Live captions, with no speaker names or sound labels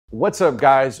What's up,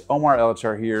 guys? Omar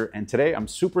Elitar here, and today I'm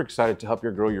super excited to help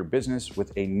you grow your business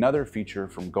with another feature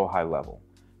from GoHighLevel.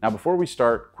 Now, before we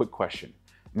start, quick question.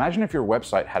 Imagine if your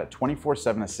website had a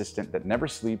 24/7 assistant that never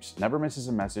sleeps, never misses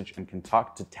a message, and can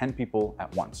talk to 10 people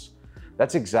at once.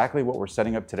 That's exactly what we're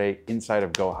setting up today inside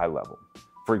of GoHighLevel.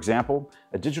 For example,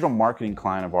 a digital marketing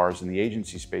client of ours in the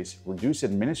agency space reduced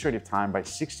administrative time by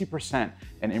 60%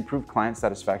 and improved client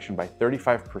satisfaction by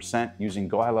 35% using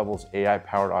GoHighLevel's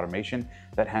AI-powered automation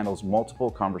that handles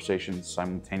multiple conversations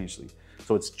simultaneously.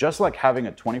 So it's just like having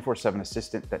a 24/7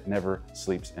 assistant that never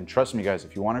sleeps. And trust me, guys,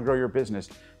 if you want to grow your business,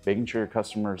 making sure your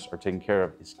customers are taken care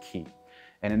of is key.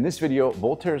 And in this video,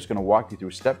 Voltaire is going to walk you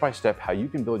through step-by-step how you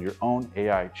can build your own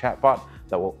AI chatbot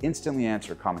that will instantly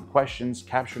answer common questions,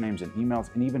 capture names and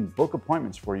emails, and even book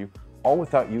appointments for you, all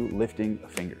without you lifting a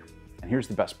finger. And here's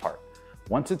the best part.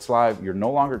 Once it's live, you're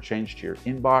no longer chained to your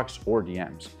inbox or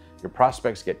DMs. Your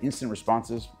prospects get instant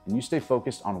responses, and you stay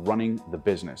focused on running the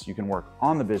business. You can work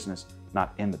on the business,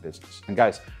 not in the business. And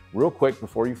guys, real quick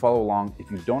before you follow along, if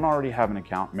you don't already have an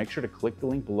account, make sure to click the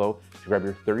link below to grab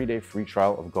your 30-day free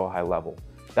trial of GoHighLevel.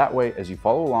 That way, as you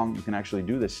follow along, you can actually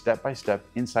do this step-by-step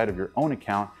inside of your own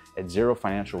account at zero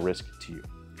financial risk to you,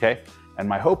 okay? And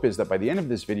my hope is that by the end of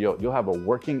this video, you'll have a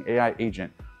working AI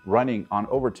agent running on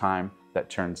overtime that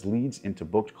turns leads into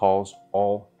booked calls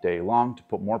all day long to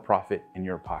put more profit in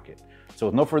your pocket. So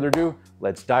with no further ado,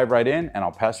 let's dive right in, and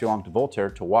I'll pass you along to Voltaire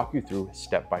to walk you through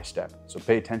step-by-step. So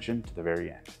pay attention to the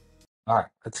very end. All right,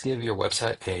 let's give your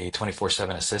website a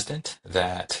 24/7 assistant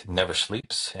that never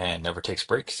sleeps and never takes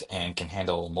breaks and can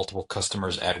handle multiple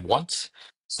customers at once.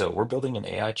 So we're building an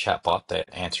AI chatbot that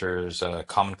answers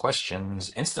common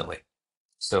questions instantly.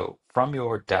 So from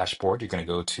your dashboard, you're going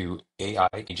to go to AI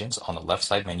agents on the left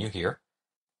side menu here,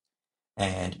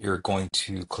 and you're going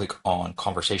to click on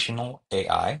conversational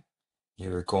AI.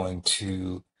 You're going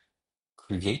to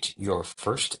create your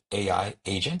first AI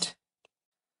agent.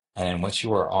 And then once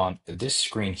you are on this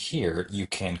screen here, you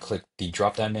can click the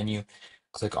drop-down menu,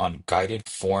 click on Guided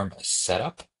Form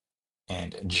Setup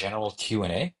and General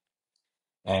Q&A,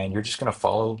 and you're just going to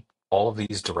follow all of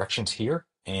these directions here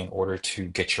in order to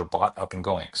get your bot up and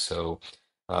going. So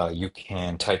you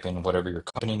can type in whatever your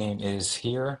company name is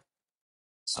here.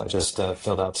 So I just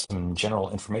filled out some general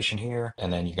information here,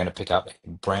 and then you're going to pick out a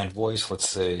brand voice. Let's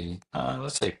say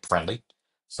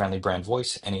friendly brand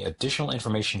voice. Any additional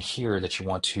information here that you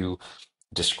want to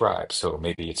describe. So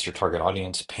maybe it's your target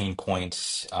audience, pain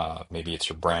points, maybe it's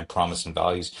your brand promise and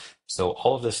values. So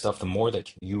all of this stuff, the more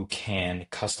that you can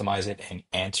customize it and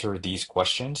answer these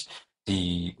questions,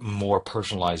 the more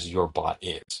personalized your bot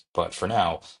is. But for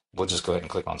now, we'll just go ahead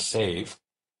and click on save.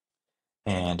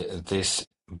 And this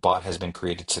bot has been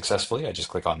created successfully. I just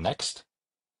click on next.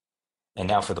 And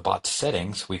now for the bot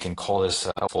settings, we can call this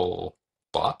a helpful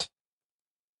bot.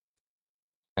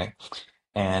 Okay.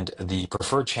 And the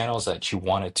preferred channels that you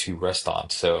want it to rest on.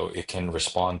 So it can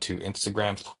respond to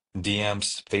Instagram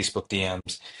DMs, Facebook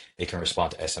DMs. It can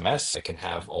respond to SMS. It can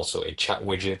have also a chat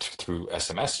widget through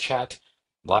SMS chat,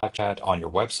 live chat on your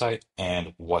website,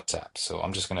 and WhatsApp. So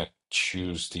I'm just going to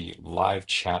choose the live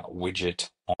chat widget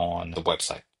on the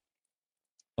website.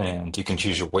 And you can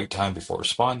choose your wait time before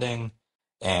responding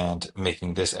and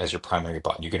making this as your primary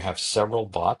bot. You can have several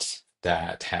bots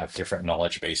that have different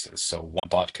knowledge bases. So one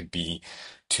bot could be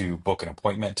to book an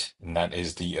appointment, and that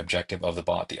is the objective of the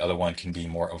bot. The other one can be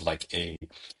more of like a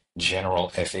general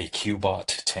FAQ bot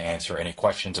to answer any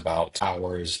questions about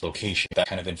hours, location, that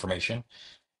kind of information.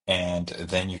 And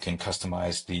then you can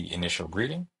customize the initial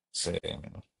greeting,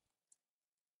 saying,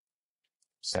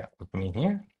 "Sat with me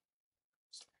here."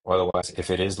 Or otherwise, if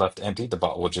it is left empty, the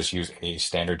bot will just use a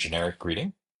standard generic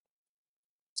greeting.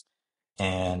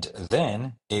 And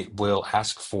then it will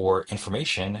ask for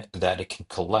information that it can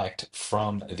collect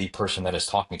from the person that is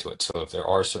talking to it. So if there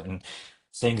are certain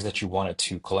things that you want it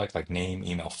to collect, like name,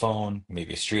 email, phone,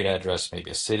 maybe a street address, maybe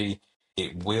a city,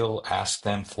 it will ask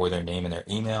them for their name and their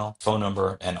email, phone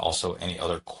number, and also any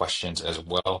other questions as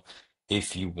well,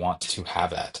 if you want to have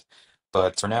that.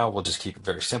 But for now, we'll just keep it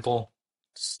very simple.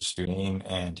 Just do name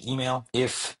and email. You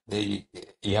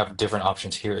have different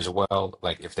options here as well,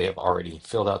 like if they have already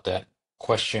filled out that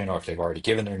question or if they've already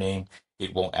given their name,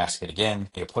 it won't ask it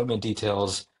again. The appointment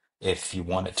details, if you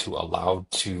want it to allow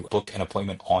to book an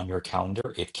appointment on your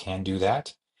calendar, it can do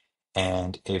that.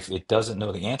 And if it doesn't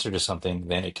know the answer to something,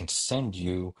 then it can send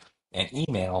you an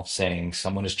email saying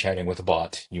someone is chatting with a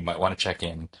bot. You might want to check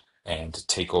in and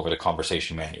take over the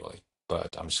conversation manually.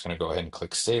 But I'm just going to go ahead and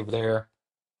click save there.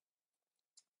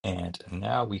 And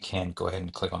now we can go ahead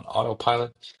and click on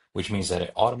autopilot, which means that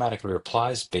it automatically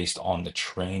replies based on the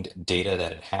trained data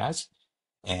that it has.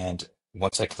 And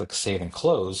once I click save and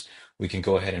close, we can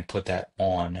go ahead and put that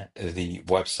on the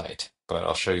website. But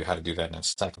I'll show you how to do that in a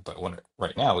second. But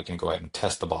right now, we can go ahead and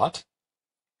test the bot.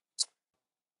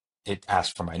 It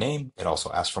asked for my name. It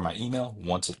also asked for my email.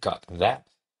 Once it got that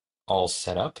all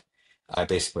set up, I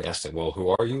basically asked it, well, who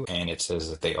are you? And it says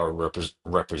that they are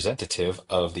representative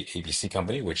of the ABC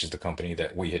company, which is the company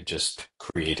that we had just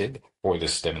created for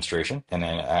this demonstration. And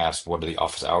then I asked, what are the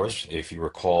office hours? If you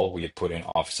recall, we had put in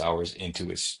office hours into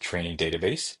its training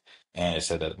database. And it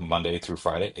said that Monday through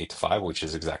Friday, 8 to 5, which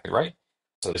is exactly right.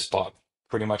 So this bot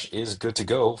pretty much is good to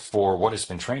go for what it's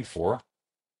been trained for,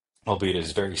 albeit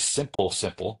it's very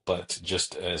simple, but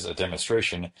just as a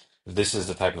demonstration, this is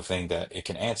the type of thing that it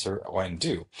can answer and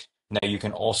do. Now, you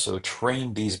can also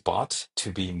train these bots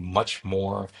to be much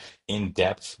more in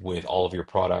depth with all of your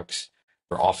products,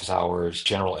 your office hours,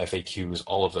 general FAQs,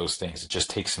 all of those things. It just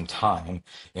takes some time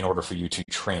in order for you to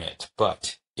train it,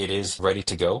 but it is ready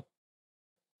to go.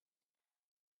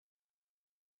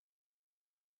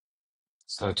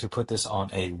 So to put this on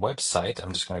a website,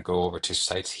 I'm just going to go over to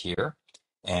sites here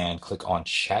and click on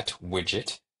chat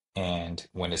widget. And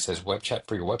when it says web chat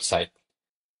for your website,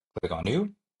 click on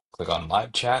new, click on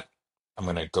live chat. I'm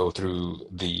going to go through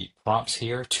the prompts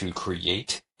here to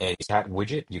create a chat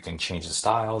widget. You can change the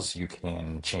styles, you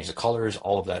can change the colors,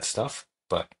 all of that stuff.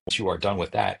 But once you are done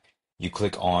with that, you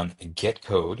click on get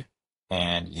code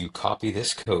and you copy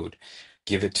this code,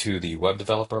 give it to the web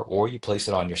developer, or you place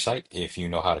it on your site if you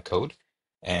know how to code,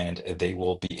 and they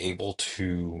will be able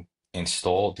to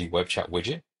install the web chat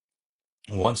widget.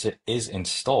 Once it is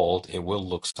installed, it will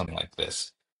look something like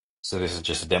this. So this is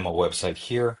just a demo website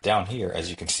here. Down here, as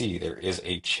you can see, there is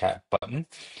a chat button.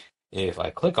 If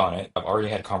I click on it, I've already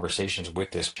had conversations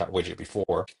with this chat widget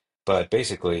before, but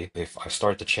basically, if I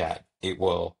start the chat, it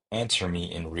will answer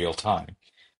me in real time,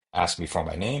 ask me for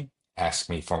my name, ask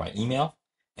me for my email,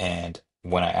 and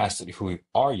when I asked it, who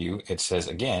are you, it says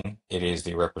again, it is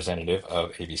the representative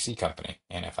of ABC Company.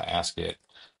 And if I ask it,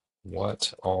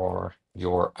 what are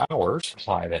your hours?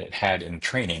 Apply that it had in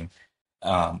training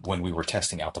when we were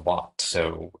testing out the bot.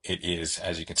 So it is,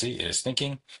 as you can see, it is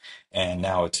thinking. And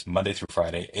now it's Monday through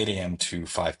Friday, 8 a.m. to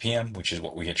 5 p.m., which is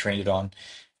what we had trained it on.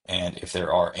 And if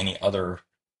there are any other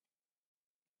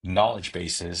knowledge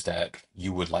bases that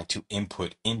you would like to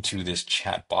input into this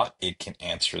chat bot, it can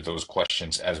answer those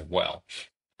questions as well.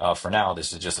 For now,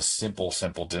 this is just a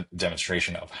simple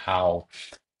demonstration of how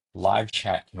live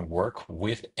chat can work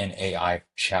with an AI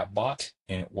chatbot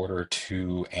in order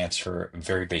to answer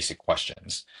very basic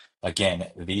questions.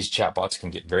 Again, these chatbots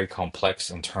can get very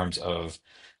complex in terms of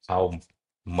how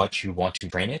much you want to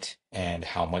train it and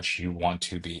how much you want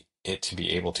to be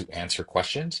able to answer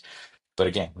questions. But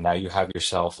again, now you have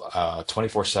yourself a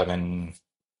 24/7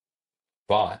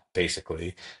 bot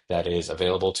basically that is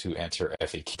available to answer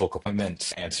FAQ, book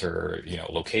appointments, answer,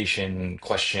 location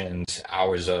questions,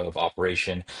 hours of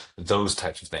operation, those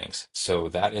types of things. So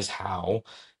that is how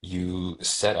you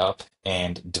set up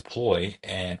and deploy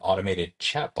an automated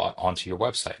chatbot onto your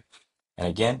website. And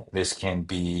again, this can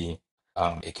be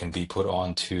it can be put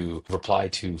on to reply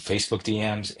to Facebook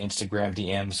DMs, Instagram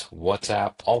DMs,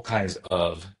 WhatsApp, all kinds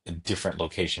of different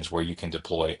locations where you can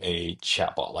deploy a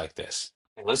chatbot like this.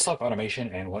 Let's talk automation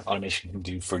and what automation can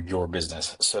do for your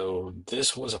business. So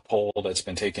this was a poll that's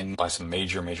been taken by some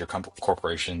major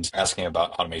corporations asking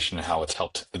about automation and how it's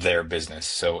helped their business.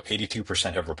 So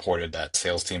 82% have reported that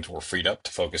sales teams were freed up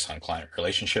to focus on client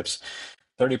relationships.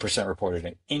 30% reported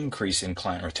an increase in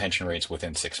client retention rates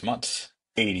within 6 months.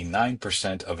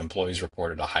 89% of employees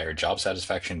reported a higher job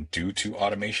satisfaction due to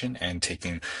automation and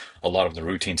taking a lot of the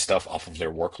routine stuff off of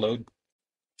their workload.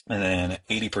 And then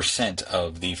 80%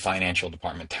 of the financial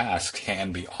department tasks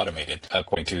can be automated,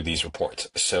 according to these reports.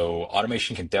 So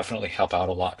automation can definitely help out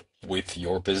a lot with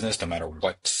your business, no matter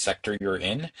what sector you're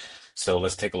in. So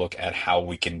let's take a look at how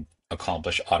we can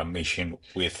accomplish automation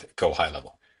with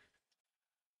GoHighLevel.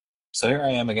 So here I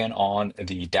am again on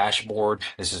the dashboard.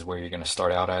 This is where you're going to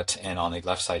start out at. And on the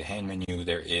left side hand menu,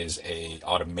 there is a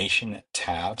automation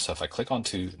tab. So if I click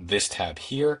onto this tab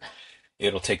here,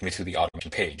 it'll take me to the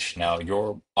automation page. Now,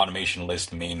 your automation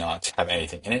list may not have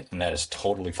anything in it, and that is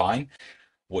totally fine.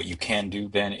 What you can do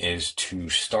then is to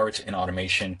start an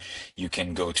automation, you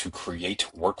can go to create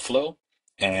workflow,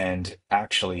 and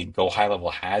actually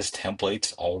GoHighLevel has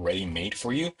templates already made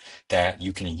for you that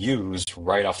you can use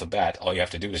right off the bat. All you have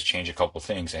to do is change a couple of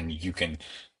things and you can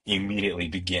immediately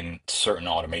begin certain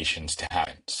automations to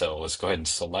happen. So let's go ahead and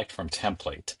select from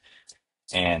template.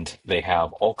 And they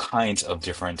have all kinds of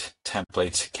different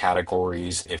templates,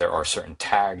 categories. If there are certain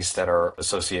tags that are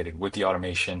associated with the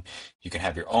automation, you can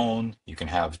have your own. You can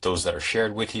have those that are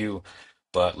shared with you.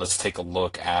 but let's take a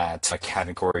look at a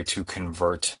category to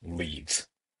convert leads.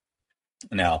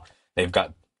 Now, they've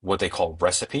got what they call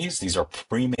recipes. These are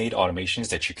pre-made automations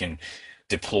that you can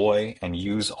deploy and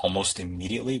use almost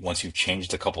immediately once you've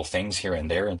changed a couple things here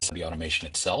and there into the automation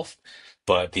itself.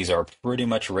 But these are pretty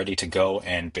much ready to go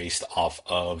and based off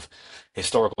of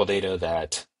historical data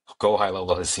that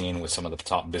GoHighLevel has seen with some of the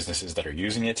top businesses that are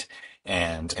using it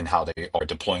and how they are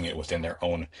deploying it within their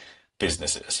own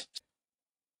businesses.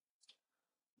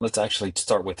 Let's actually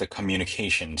start with the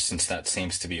communication, since that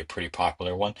seems to be a pretty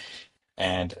popular one.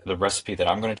 And the recipe that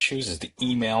I'm going to choose is the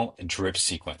email drip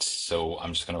sequence. So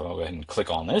I'm just going to go ahead and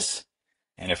click on this.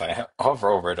 And if I hover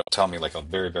over it, it'll tell me like a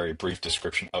very, very brief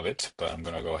description of it, but I'm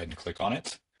going to go ahead and click on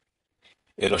it.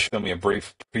 It'll show me a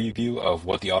brief preview of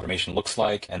what the automation looks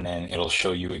like, and then it'll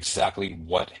show you exactly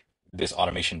what this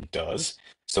automation does.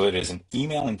 So it is an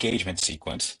email engagement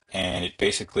sequence, and it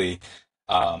basically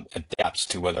adapts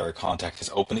to whether a contact has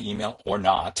opened the email or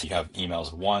not. You have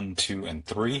emails 1, 2, and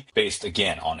 3 based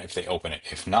again on if they open it.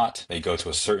 If not, they go to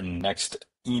a certain next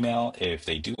email. If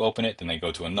they do open it, then they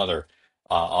go to another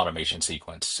automation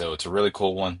sequence. So it's a really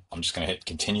cool one. I'm just going to hit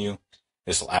continue.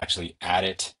 This will actually add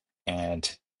it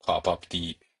and pop up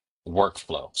the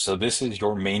workflow. So this is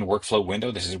your main workflow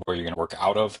window. This is where you're going to work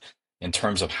out of in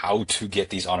terms of how to get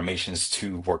these automations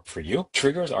to work for you.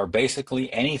 Triggers are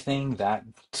basically anything that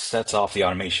sets off the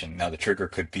automation. Now, the trigger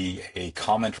could be a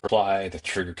comment reply. The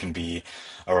trigger can be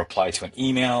a reply to an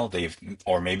email.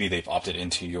 Or maybe they've opted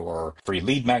into your free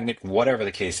lead magnet, whatever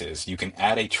the case is. You can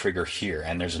add a trigger here,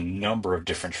 and there's a number of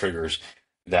different triggers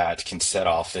that can set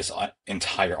off this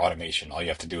entire automation. All you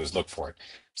have to do is look for it.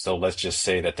 So let's just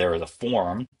say that there is a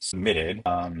form submitted.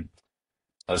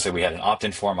 Let's say we had an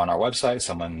opt-in form on our website.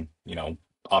 Someone,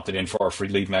 opted in for our free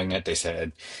lead magnet. They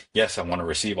said, yes, I want to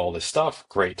receive all this stuff.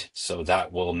 Great. So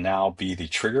that will now be the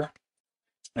trigger,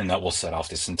 and that will set off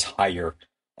this entire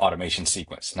automation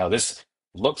sequence. Now, this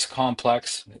looks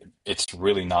complex. It's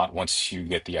really not once you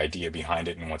get the idea behind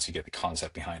it and once you get the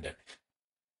concept behind it.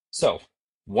 So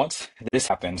once this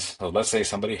happens, so let's say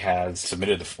somebody has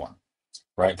submitted the form,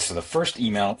 right? So the first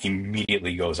email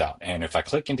immediately goes out. And if I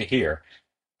click into here,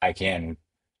 I can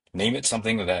name it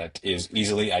something that is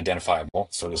easily identifiable.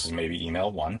 So this is maybe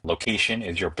email 1. Location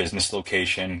is your business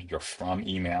location, your from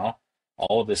email.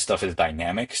 All of this stuff is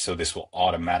dynamic, so this will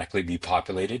automatically be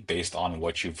populated based on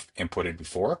what you've inputted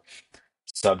before.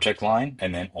 Subject line,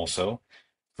 and then also,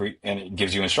 and it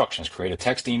gives you instructions. Create a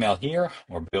text email here,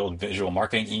 or build visual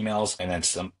marketing emails, and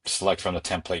then select from the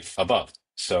template above.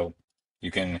 So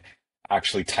you can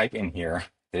actually type in here,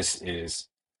 this is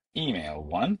email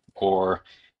 1, or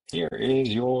here is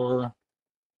your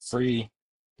free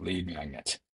lead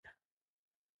magnet.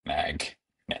 Magnet.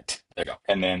 There you go.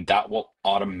 And then that will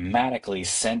automatically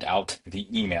send out the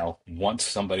email once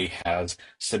somebody has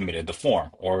submitted the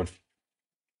form or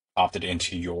opted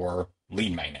into your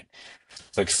lead magnet.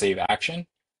 Click Save Action.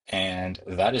 And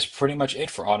that is pretty much it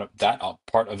for that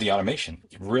part of the automation.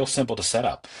 Real simple to set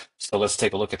up. So let's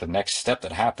take a look at the next step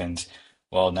that happens.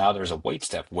 Well, now there's a wait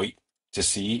step. Wait to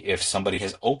see if somebody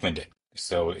has opened it.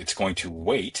 So it's going to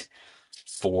wait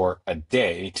for a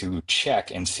day to check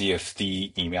and see if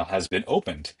the email has been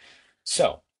opened.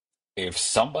 So if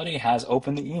somebody has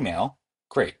opened the email,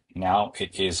 great. Now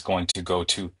it is going to go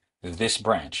to this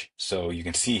branch. So you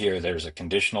can see here, there's a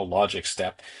conditional logic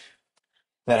step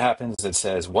that happens that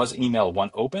says, was email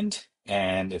 1 opened?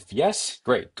 And if yes,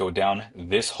 great, go down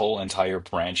this whole entire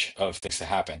branch of things to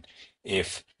happen.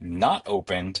 If not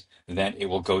opened, then it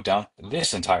will go down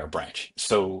this entire branch.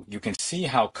 So you can see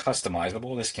how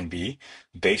customizable this can be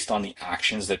based on the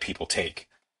actions that people take.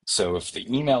 So if the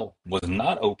email was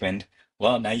not opened,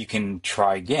 well, now you can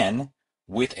try again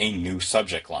with a new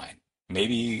subject line.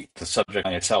 Maybe the subject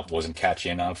line itself wasn't catchy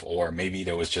enough, or maybe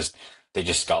they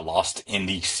just got lost in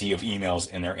the sea of emails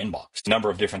in their inbox. A number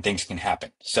of different things can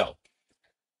happen. So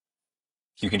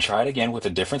you can try it again with a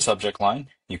different subject line.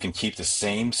 You can keep the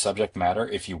same subject matter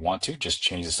if you want to, just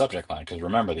change the subject line. Because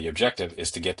remember, the objective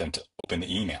is to get them to open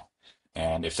the email.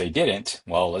 And if they didn't,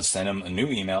 well, let's send them a new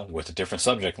email with a different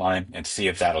subject line and see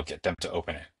if that'll get them to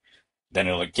open it. Then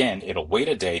it'll wait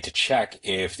a day to check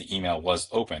if the email was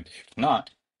opened. If not,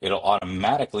 it'll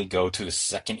automatically go to the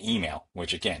second email,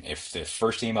 which again, if the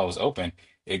first email was open,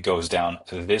 it goes down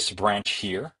this branch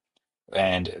here,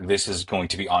 and this is going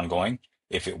to be ongoing.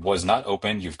 If it was not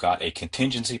open, you've got a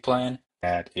contingency plan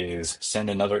that is send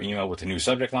another email with a new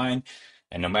subject line,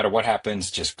 and no matter what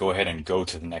happens, just go ahead and go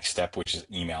to the next step, which is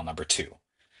email number 2.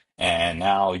 And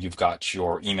now you've got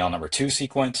your email number 2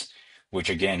 sequence, which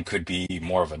again could be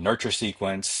more of a nurture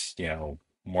sequence,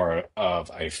 more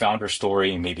of a founder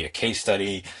story, maybe a case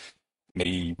study,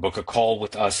 maybe book a call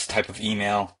with us type of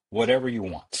email, whatever you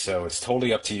want. So it's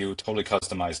totally up to you, totally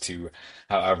customized to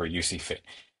however you see fit.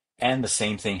 And the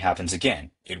same thing happens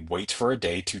again. It waits for a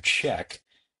day to check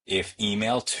if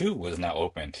email two was now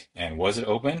opened. And was it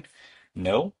open?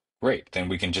 No? Great. Then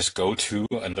we can just go to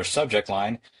another subject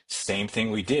line. Same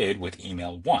thing we did with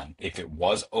email one. If it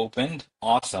was opened,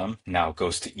 awesome. Now it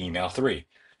goes to email three.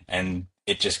 And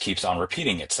it just keeps on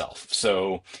repeating itself.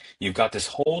 So you've got this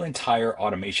whole entire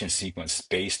automation sequence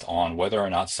based on whether or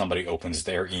not somebody opens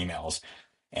their emails.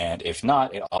 And if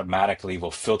not, it automatically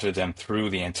will filter them through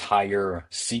the entire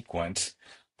sequence.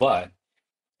 But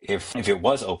if it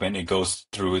was open, it goes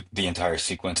through the entire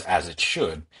sequence as it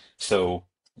should. So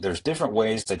there's different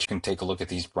ways that you can take a look at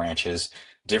these branches,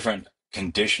 different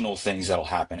conditional things that'll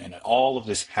happen, and all of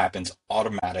this happens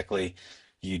automatically.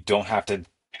 You don't have to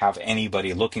have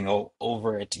anybody looking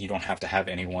over it. You don't have to have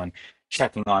anyone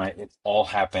checking on it. It all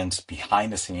happens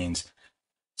behind the scenes,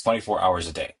 24 hours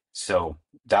a day. So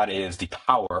that is the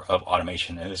power of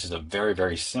automation. And this is a very,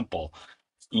 very simple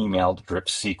email drip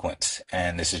sequence.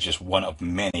 And this is just one of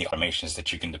many automations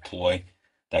that you can deploy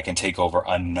that can take over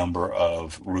a number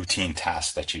of routine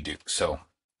tasks that you do. So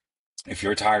if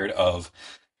you're tired of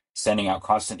sending out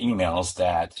constant emails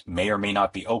that may or may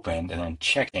not be opened and then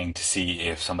checking to see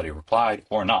if somebody replied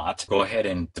or not, go ahead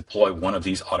and deploy one of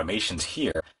these automations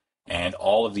here. And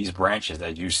all of these branches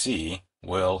that you see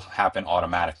will happen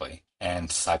automatically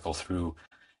and cycle through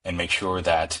and make sure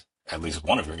that at least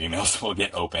one of your emails will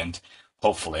get opened,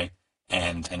 hopefully.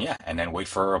 And yeah, and then wait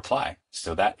for a reply.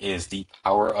 So that is the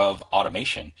power of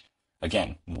automation.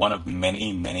 Again, one of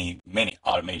many, many, many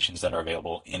automations that are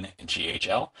available in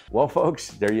GHL. Well, folks,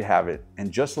 there you have it.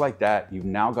 And just like that, you've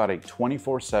now got a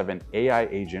 24/7 AI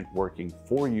agent working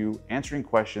for you, answering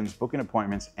questions, booking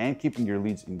appointments, and keeping your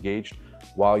leads engaged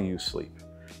while you sleep.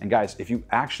 And guys, if you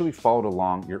actually followed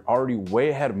along, you're already way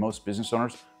ahead of most business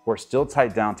owners who are still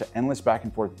tied down to endless back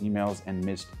and forth emails and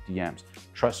missed DMs.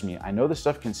 Trust me, I know this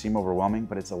stuff can seem overwhelming,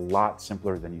 but it's a lot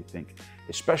simpler than you think,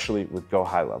 especially with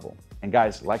GoHighLevel. And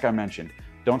guys, like I mentioned,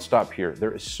 don't stop here.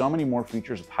 There is so many more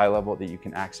features with HighLevel that you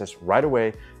can access right away,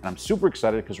 and I'm super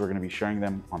excited because we're gonna be sharing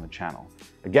them on the channel.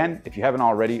 Again, if you haven't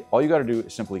already, all you gotta do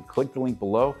is simply click the link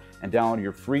below and download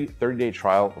your free 30-day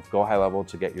trial of GoHighLevel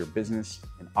to get your business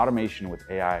in automation with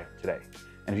AI today.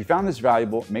 And if you found this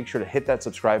valuable, make sure to hit that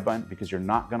subscribe button because you're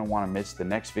not gonna wanna miss the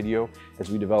next video as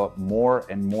we develop more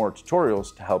and more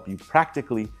tutorials to help you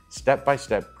practically,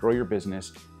 step-by-step, grow your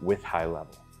business with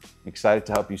HighLevel. I'm excited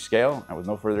to help you scale, and with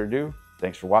no further ado,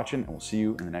 thanks for watching, and we'll see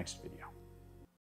you in the next video.